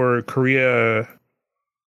for Korea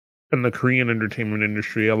and the Korean entertainment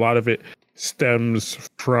industry, a lot of it stems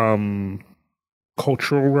from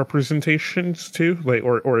cultural representations too, like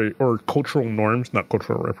or cultural norms, not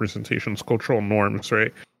cultural representations, cultural norms,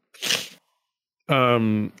 right?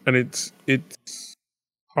 And it's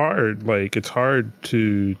hard, like it's hard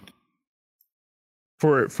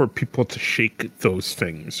for people to shake those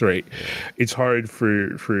things, right? It's hard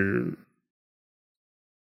for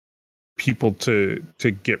people to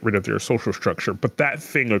get rid of their social structure, but that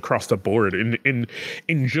thing across the board in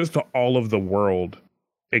just all of the world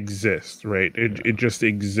exists, right? It just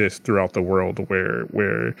exists throughout the world,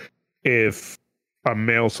 where if a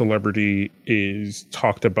male celebrity is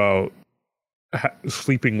talked about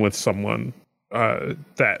sleeping with someone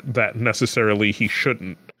that necessarily he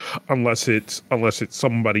shouldn't, unless it's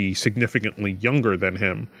somebody significantly younger than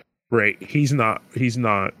him, right? He's not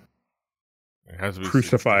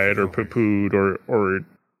crucified or poo-pooed or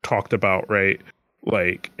talked about, right?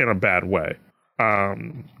 Like in a bad way.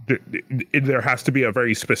 There has to be a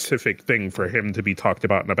very specific thing for him to be talked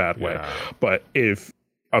about in a bad way. But if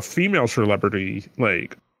a female celebrity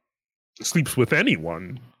like sleeps with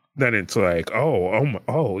anyone, then it's like,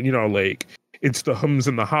 oh, you know, like it's the hums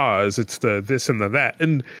and the haws, it's the this and the that,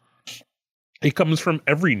 and it comes from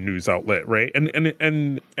every news outlet, right? And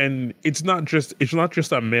it's not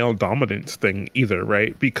just a male dominance thing either,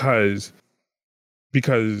 right? Because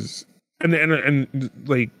and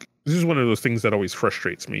like this is one of those things that always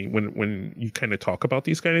frustrates me when you kind of talk about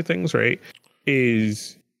these kind of things, right?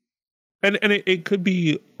 Is and it could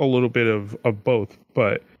be a little bit of both,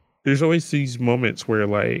 but there's always these moments where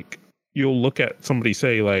like you'll look at somebody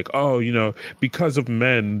say like, oh, because of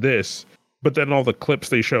men this, but then all the clips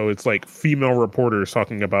they show, it's like female reporters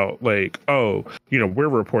talking about like, oh, we're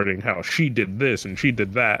reporting how she did this and she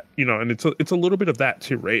did that, and it's a little bit of that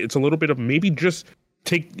too, right? It's a little bit of maybe just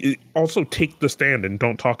take the stand and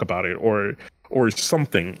don't talk about it, or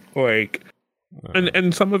something like,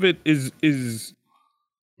 and some of it is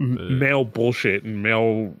male bullshit and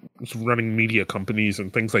male running media companies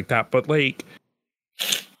and things like that. But like,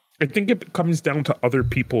 I think it comes down to other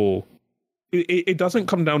people. It doesn't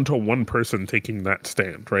come down to one person taking that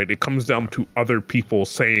stand, right? It comes down to other people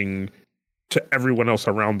saying to everyone else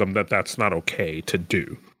around them that that's not okay to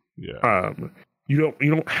do. Yeah. You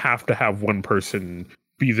don't have to have one person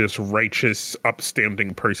be this righteous,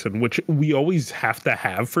 upstanding person, which we always have to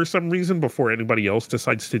have for some reason before anybody else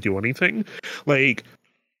decides to do anything. Like,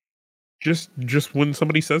 just when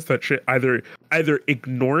somebody says that shit, either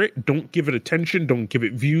ignore it, don't give it attention, don't give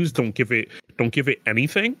it views, don't give it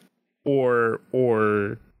anything, or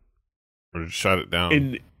shut it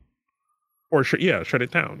down. Shut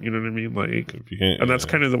it down. You know what I mean? Like, and that's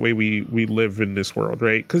kind of the way we live in this world,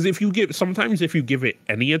 right? Because if you give it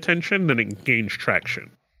any attention, then it gains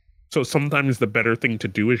traction. So sometimes the better thing to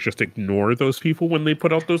do is just ignore those people when they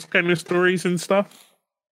put out those kind of stories and stuff.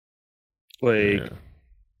 Like,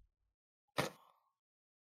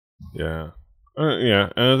 yeah,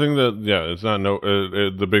 and I think that it's not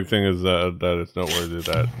the big thing is that it's noteworthy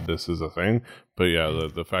that this is a thing. But yeah,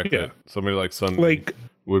 the fact that somebody like Sunday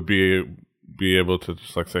would be able to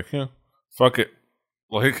just like say, yeah, fuck it,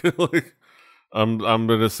 like I'm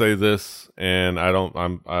gonna say this, and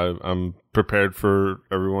I'm prepared for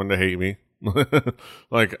everyone to hate me.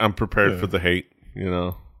 Like, I'm prepared for the hate,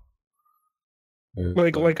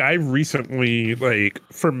 Like I recently, like,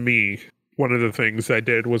 for me, one of the things I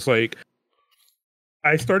did was like,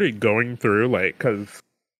 I started going through, like, because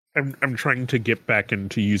I'm trying to get back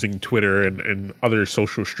into using Twitter and other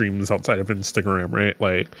social streams outside of Instagram, right?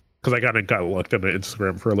 Like, because I got locked into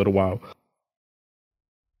Instagram for a little while.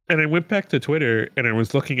 And I went back to Twitter and I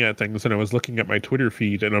was looking at things and I was looking at my Twitter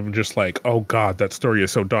feed and I'm just like, oh God, that story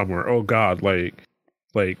is so dumb. Or, oh God, like,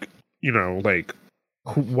 why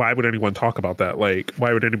would anyone talk about that? Like,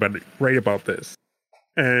 why would anybody write about this?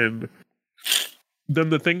 And then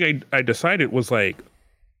the thing I decided was like,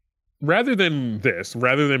 rather than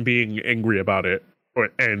being angry about it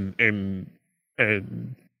and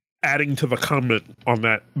adding to the comment on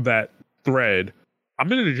that thread, I'm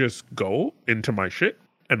going to just go into my shit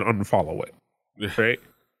and unfollow it. Right?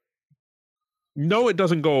 No, it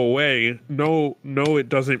doesn't go away. No, it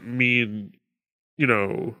doesn't mean,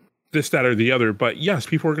 this, that, or the other. But yes,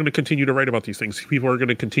 people are going to continue to write about these things. People are going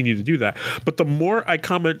to continue to do that. But the more I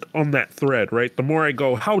comment on that thread, right, the more I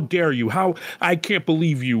go, how dare you? How, I can't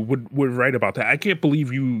believe you would write about that. I can't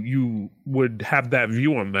believe you would have that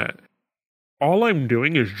view on that. All I'm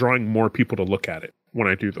doing is drawing more people to look at it when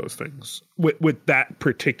I do those things with that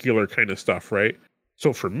particular kind of stuff, right?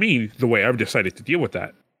 So for me, the way I've decided to deal with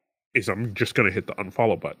that is I'm just going to hit the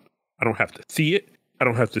unfollow button. I don't have to see it. I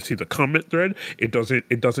don't have to see the comment thread. It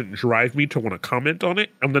doesn't drive me to want to comment on it.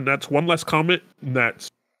 And then that's one less comment. And that's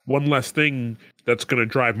one less thing that's going to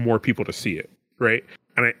drive more people to see it. Right.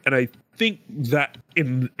 And I think that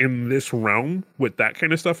in this realm with that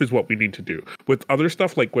kind of stuff is what we need to do. With other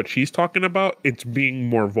stuff like what she's talking about, it's being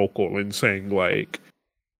more vocal and saying like,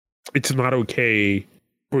 it's not okay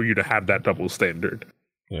for you to have that double standard.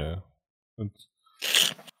 Yeah.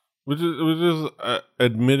 Which is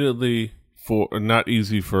admittedly not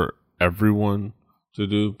easy for everyone to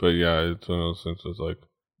do, but yeah, it's one of those senses like,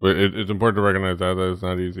 but it's important to recognize that it's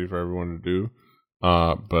not easy for everyone to do.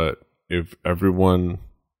 But if everyone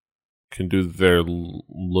can do their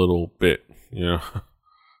little bit,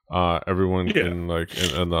 everyone can like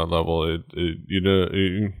at that level.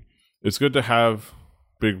 It's good to have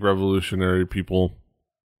big revolutionary people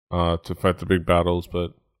to fight the big battles,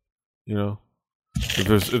 but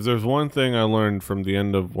if there's one thing I learned from the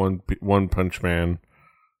end of One Punch Man,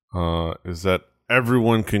 is that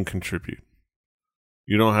everyone can contribute.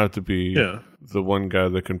 You don't have to be the one guy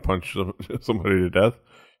that can punch somebody to death.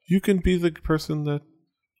 You can be the person that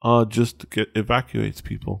just evacuates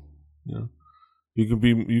people. You can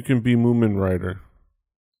be Moomin Rider.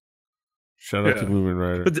 Shout out to Moomin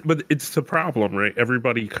Rider. But it's the problem, right?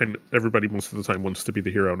 Everybody most of the time wants to be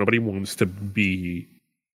the hero. Nobody wants to be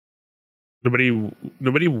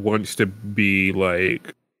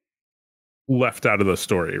like left out of the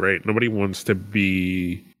story, right? Nobody wants to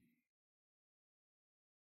be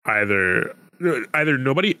either either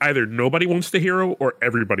nobody wants the hero or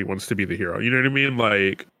everybody wants to be the hero. You know what I mean?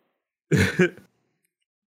 Like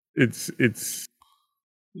it's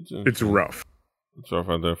rough. It's rough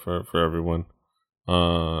out there for everyone.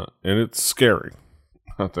 And it's scary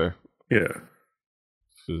out there. Yeah.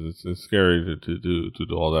 It's scary to do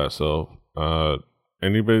all that. So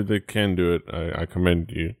anybody that can do it, I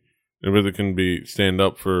commend you. Anybody that can stand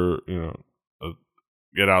up for,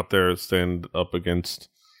 get out there, stand up against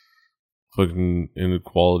fucking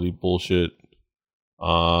inequality bullshit,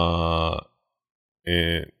 and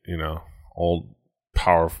all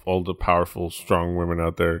the powerful, strong women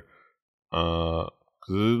out there.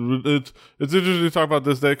 It's interesting to talk about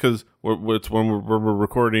this day because it's when we're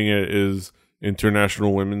recording it is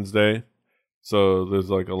International Women's Day, so there's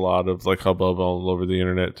like a lot of like hubbub all over the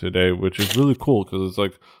internet today, which is really cool because it's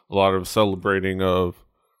like a lot of celebrating of,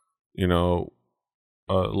 women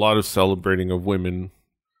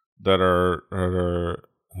that are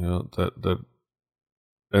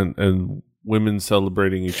and women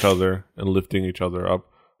celebrating each other and lifting each other up.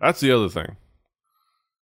 That's the other thing.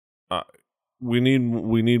 We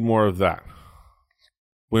need more of that.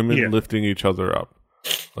 Women lifting each other up.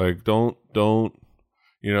 Like don't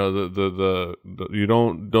you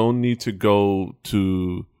don't need to go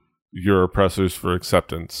to your oppressors for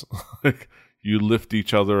acceptance. Like you lift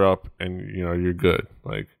each other up and you're good.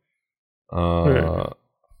 Like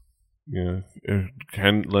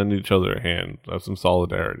can lend each other a hand. Have some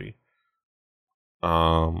solidarity.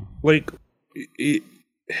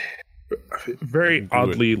 Very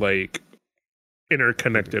oddly like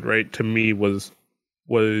interconnected, right? To me was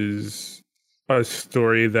a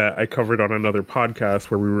story that I covered on another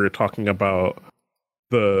podcast where we were talking about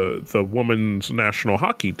the women's national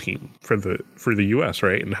hockey team for the US,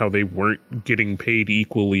 right? And how they weren't getting paid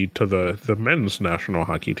equally to the men's national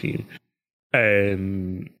hockey team.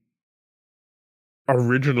 And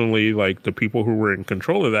originally, like, the people who were in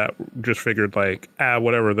control of that just figured like,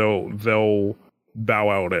 whatever, they'll bow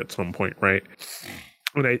out at some point, right?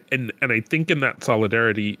 And I think in that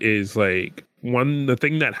solidarity is like the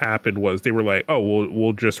thing that happened was they were like, oh,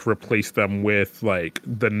 we'll just replace them with like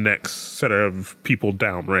the next set of people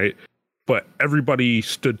down, right? But everybody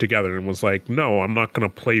stood together and was like, no, I'm not gonna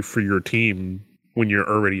play for your team when you're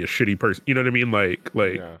already a shitty person. You know what I mean?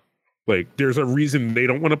 Like there's a reason they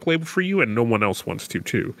don't want to play for you and no one else wants to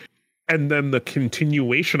too. And then the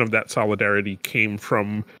continuation of that solidarity came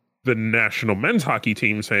from the national men's hockey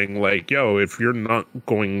team saying like, yo, if you're not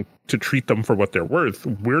going to treat them for what they're worth,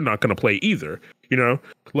 we're not going to play either.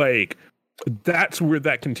 Like that's where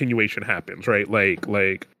that continuation happens, right?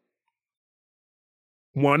 Like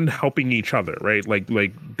one helping each other, right?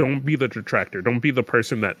 Like don't be the detractor. Don't be the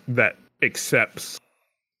person that accepts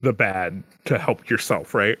the bad to help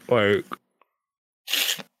yourself, right?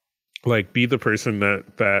 Like be the person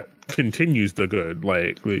that continues the good.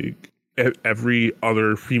 Like every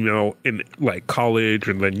other female in like college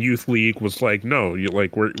and then youth league was like, no,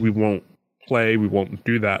 we won't play, we won't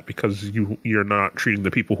do that because you're not treating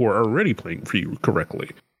the people who are already playing for you correctly,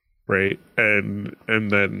 right? And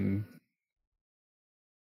then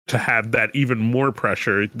to have that even more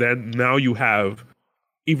pressure, then now you have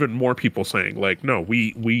even more people saying like, no,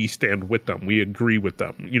 we stand with them, we agree with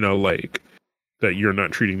them, like that you're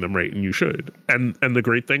not treating them right and you should. And the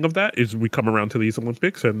great thing of that is we come around to these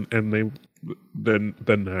Olympics and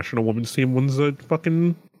the national women's team wins a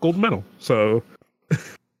fucking gold medal. So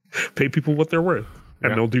pay people what they're worth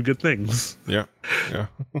and they'll do good things. Yeah.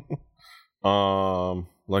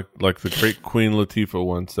 Like the great Queen Latifah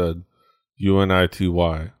once said,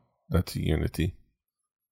 UNITY, that's unity.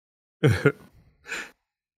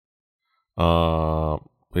 But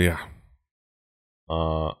yeah.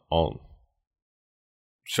 All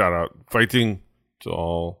shout out fighting to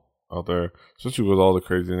all out there, especially with all the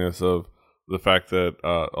craziness of the fact that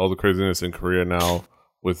all the craziness in Korea now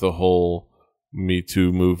with the whole Me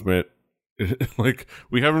Too movement. Like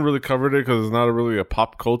we haven't really covered it because it's not really a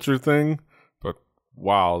pop culture thing, but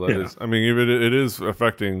wow, that is. I mean, even it is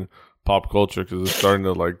affecting pop culture because it's starting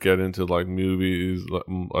to like get into like movies,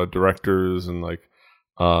 directors, and like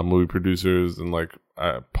movie producers, and like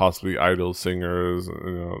possibly idol singers.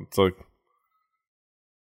 It's like.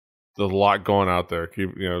 There's a lot going out there.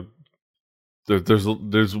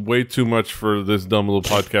 There's way too much for this dumb little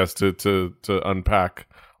podcast to unpack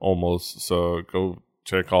almost. So go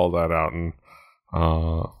check all that out, and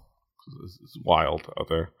it's wild out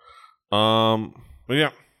there. But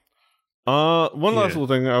yeah. One last little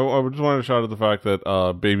thing. I just wanted to shout out the fact that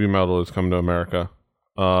Baby Metal has come to America.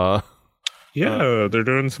 They're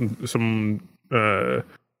doing some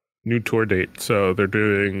new tour date. So they're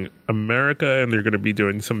doing America and they're going to be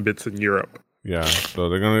doing some bits in Europe. Yeah, so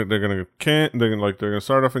they're gonna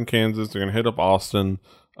start off in Kansas. They're gonna hit up Austin,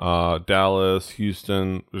 Dallas,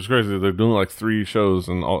 Houston. Which is crazy. They're doing like 3 shows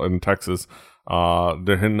in Texas.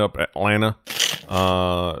 They're hitting up Atlanta,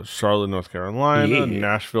 Charlotte, North Carolina,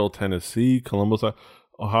 Nashville, Tennessee, Columbus,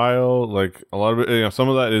 Ohio. Like a lot of it, some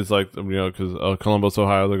of that is like because Columbus,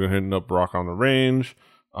 Ohio, they're hitting up Rock on the Range,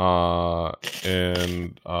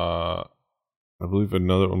 and I believe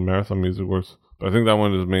another one, Marathon Music Works. But I think that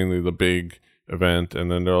one is mainly the big event, and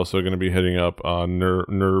then they're also going to be hitting up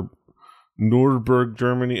Nuremberg,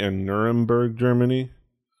 Germany, and Nuremberg, Germany.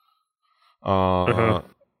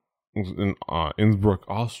 In Innsbruck,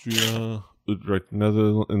 Austria, Utrecht, in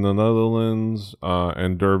the Netherlands,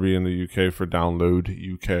 and Derby in the UK for Download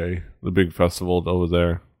UK, the big festival over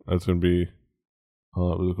there. That's going to be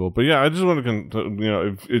really cool. But yeah, I just want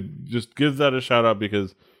to, it just gives that a shout out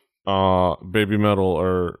because Baby Metal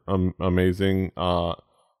are amazing,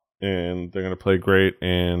 and they're going to play great,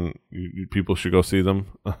 and people should go see them.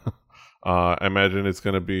 I imagine it's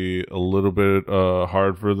going to be a little bit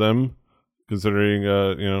hard for them, considering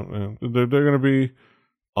they're going to be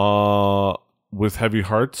with heavy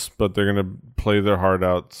hearts, but they're going to play their heart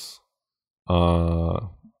outs,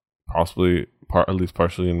 possibly at least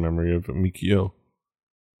partially in memory of Mikio.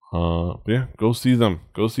 Yeah, go see them.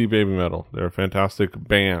 Go see Baby Metal. They're a fantastic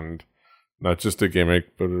band, not just a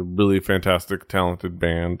gimmick, but a really fantastic, talented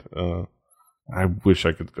band. I wish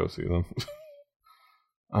I could go see them.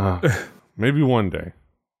 Maybe one day.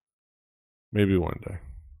 I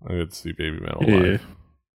get to see Baby Metal live.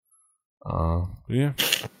 Yeah.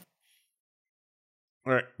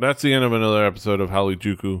 All right, that's the end of another episode of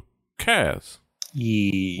Halijuku. Kaz.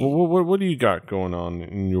 Yeah. What do you got going on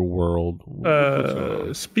in your world?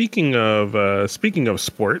 Speaking of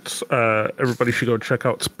sports, everybody should go check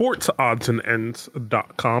out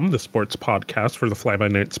sportsoddsandsends.com, the sports podcast for the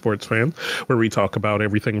fly-by-night sports fan, where we talk about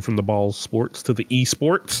everything from the ball sports to the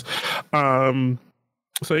esports.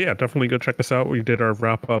 So yeah, definitely go check us out. We did our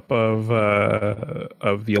wrap up of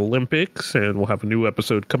the Olympics, and we'll have a new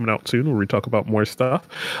episode coming out soon where we talk about more stuff.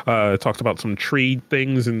 Talked about some trade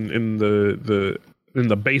things in the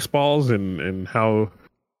baseballs and how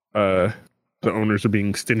the owners are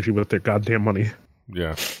being stingy with their goddamn money.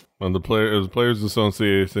 Yeah, and the Players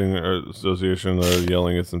Association are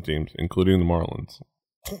yelling at some teams, including the Marlins.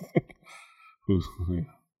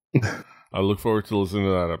 I look forward to listening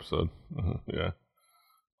to that episode. Yeah.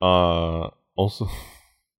 Also,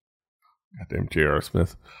 goddamn J.R.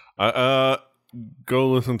 Smith.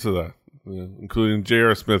 Go listen to that, including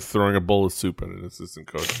J.R. Smith throwing a bowl of soup at an assistant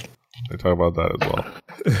coach. They talk about that as well.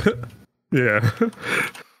 Yeah. Goddamn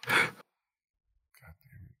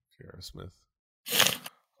J.R. Smith.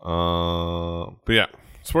 But yeah,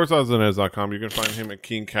 sportsoddsandsends.com. You can find him at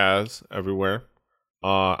King Kaz everywhere.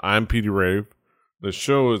 I'm Petey Rave. The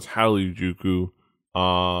show is Halijuku.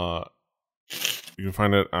 You can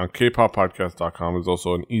find it on kpoppodcast.com. It's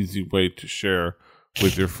also an easy way to share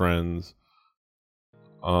with your friends.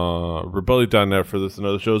 Rebellion.net for this and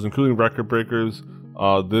other shows, including Record Breakers.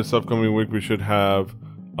 This upcoming week we should have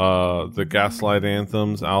the Gaslight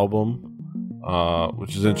Anthems album,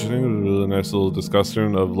 which is interesting. It's a really nice little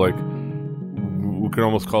discussion of, like, we could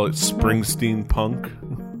almost call it Springsteen punk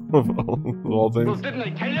of all things. Well, didn't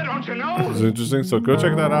I tell you, don't you know? It's interesting, so go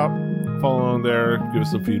check that out. Follow on there, give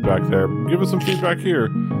us some feedback there. Give us some feedback here.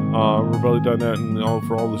 Rebellion.net and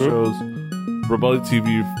for all the shows. Rebellion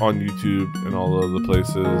TV on YouTube and all the other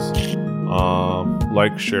places.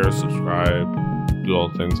 Like, share, subscribe, do all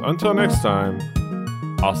the things. Until next time,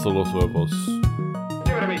 hasta los huevos.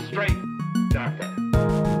 Give it to me straight, Doctor.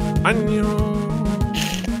 Annyeong.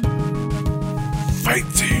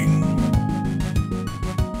 Fighting.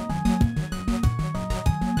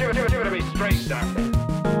 Give it to me straight, Doctor.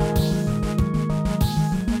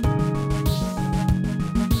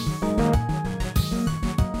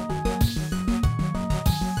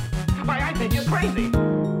 I think you're crazy.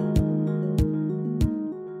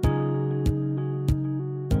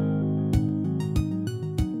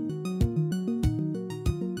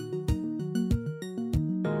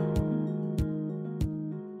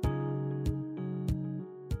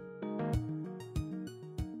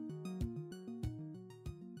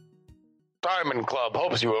 Diamond Club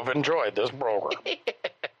hopes you have enjoyed this program.